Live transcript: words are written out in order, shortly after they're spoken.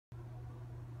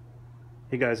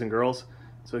Hey guys and girls,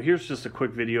 so here's just a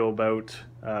quick video about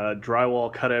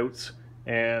drywall cutouts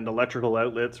and electrical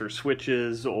outlets or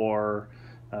switches or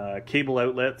cable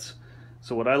outlets.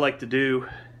 So what I like to do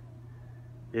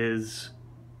is,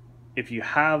 if you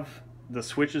have the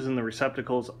switches and the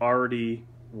receptacles already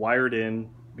wired in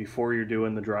before you're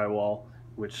doing the drywall,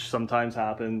 which sometimes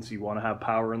happens, you want to have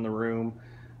power in the room,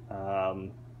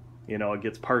 you know, it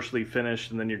gets partially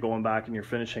finished and then you're going back and you're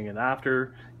finishing it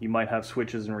after, you might have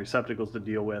switches and receptacles to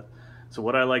deal with. So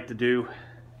what I like to do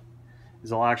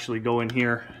is I'll actually go in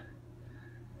here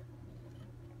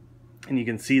and you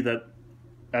can see that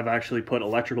I've actually put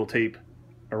electrical tape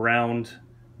around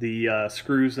the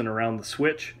screws and around the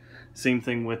switch. Same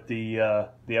thing with the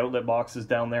outlet boxes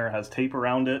down there, it has tape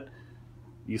around it.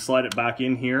 You slide it back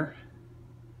in here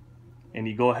and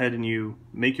you go ahead and you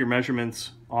make your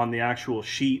measurements on the actual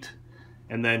sheet.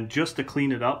 And then just to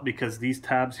clean it up, because these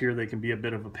tabs here, they can be a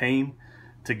bit of a pain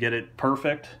to get it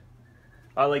perfect,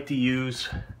 I use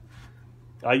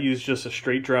just a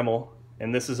straight Dremel,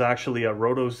 and this is actually a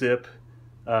rotozip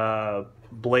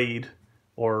blade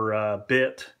or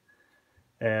bit.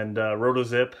 And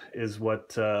rotozip is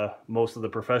what most of the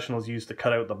professionals use to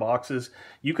cut out the boxes.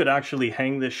 You could actually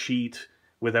hang this sheet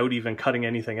without even cutting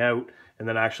anything out and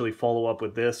then actually follow up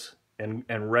with this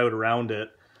and route around it.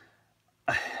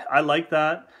 I like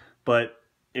that, but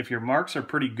if your marks are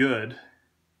pretty good,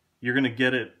 you're going to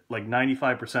get it like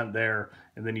 95% there,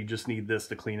 and then you just need this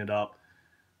to clean it up.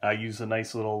 I use a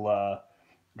nice little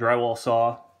drywall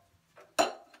saw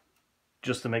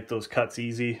just to make those cuts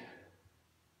easy.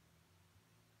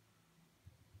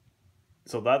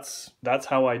 So that's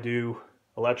how I do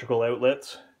electrical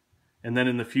outlets. And then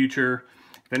in the future,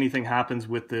 if anything happens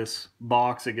with this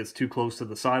box, it gets too close to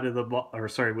the side of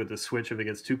the with the switch, if it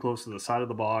gets too close to the side of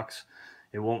the box,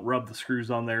 it won't rub the screws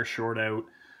on there, short out.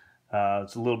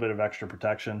 It's a little bit of extra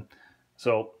protection.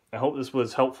 So I hope this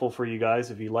was helpful for you guys.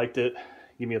 If you liked it,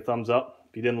 give me a thumbs up.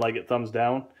 If you didn't like it, thumbs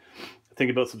down. Think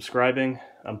about subscribing.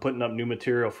 I'm putting up new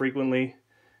material frequently.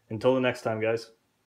 Until the next time, guys.